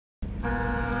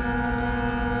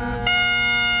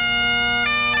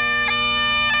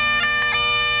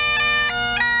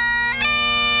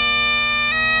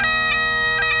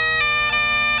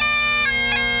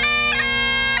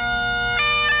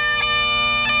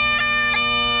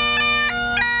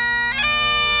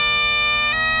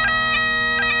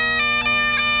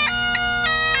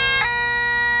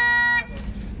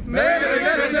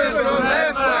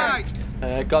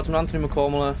Guardsman Anthony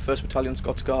McCormaller, 1st Battalion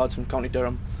Scots Guards from County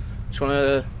Durham. Just want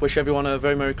to wish everyone a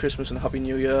very Merry Christmas and a Happy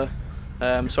New Year.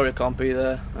 Sorry I can't be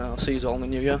there. I'll see you all in the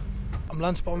new year. I'm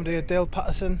Lance Bombardier Dale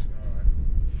Patterson,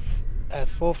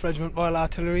 4th Regiment Royal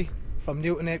Artillery from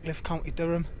Newton Aycliffe, County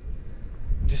Durham.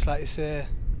 I'd just like to say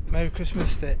Merry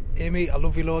Christmas to Amy, I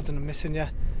love you loads and I'm missing you,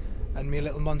 and me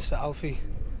little monster Alfie,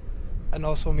 and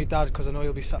also me dad because I know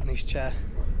he'll be sat in his chair.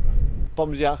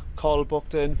 Bombardier Carl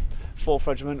Buckton, 4th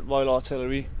Regiment Royal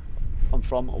Artillery. I'm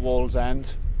from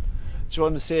Wallsend. Just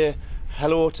want to say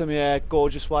hello to my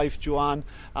gorgeous wife Joanne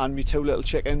and my 2 little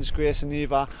chickens, Grace and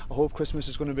Eva. I hope Christmas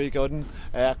is going to be good and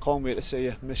I can't wait to see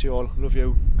you. Miss you all. Love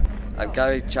you. I'm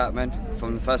Gary Chapman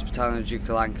from the 1st Battalion of Duke of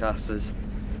Lancasters.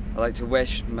 I'd like to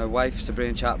wish my wife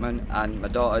Sabrina Chapman and my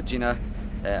daughter Gina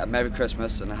a Merry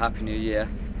Christmas and a Happy New Year,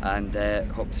 and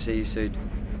hope to see you soon.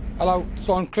 Hello,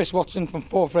 so I'm Chris Watson from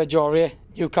 4th Reg RA,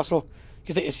 Newcastle.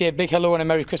 Just like to say a big hello and a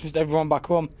Merry Christmas to everyone back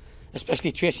home,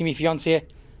 especially Tracy, my fiancée,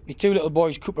 my 2 little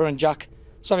boys, Cooper and Jack.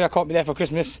 Sorry I can't be there for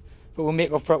Christmas, but we'll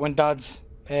make up for it when Dad's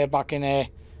back in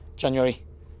January.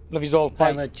 Love you all. Bye.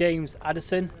 I'm James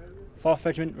Addison, 4th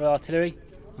Regiment Royal Artillery.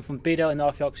 I'm from Bedale in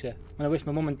North Yorkshire. I want to wish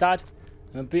my mum and dad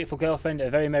and my beautiful girlfriend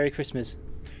a very Merry Christmas.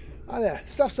 Hi there,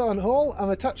 Staff Sergeant Hall. I'm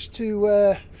attached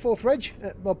to 4th Reg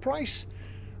at Mob Price.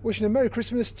 Wishing a Merry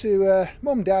Christmas to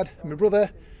Mum, Dad and my brother,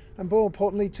 and more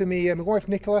importantly to me, my wife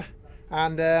Nicola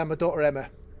and my daughter Emma.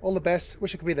 All the best,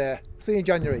 wish I could be there. See you in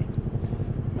January.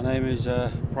 My name is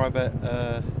Private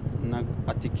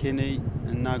Atikini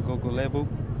Nagogo Level,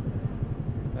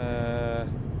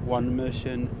 1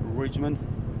 Merchant Regiment.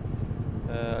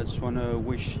 I just want to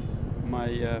wish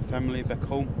my family back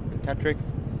home in Catterick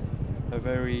a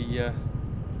very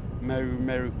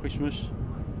Merry Christmas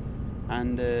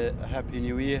and a Happy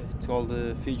New Year to all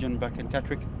the Fijian back in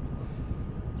Catterick.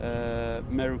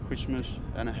 Merry Christmas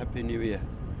and a Happy New Year.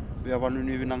 We have one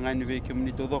new ngai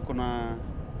community doko na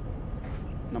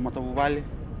matavale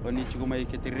oni chigo mai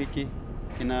ketiriki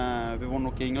kina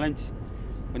bevono ke England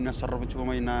oni sarabo chigo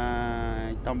mai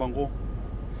na Tambango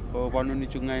o wanu ni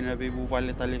chungai na bebu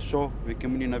vale tale so we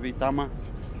community na be Tama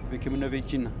we community be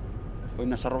China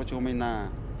oni sarabo chigo mai na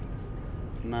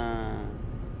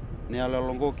ne ala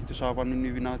longo kitu sa wanu ni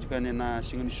vina chukane na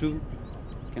singani su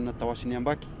kena tawasini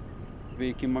ambaki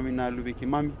we kimami na lubi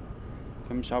kimami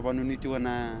kami sabanu ni tu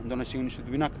na dona singani su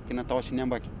binaka kena tawasini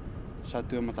ambaki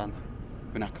satu matanda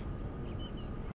binaka.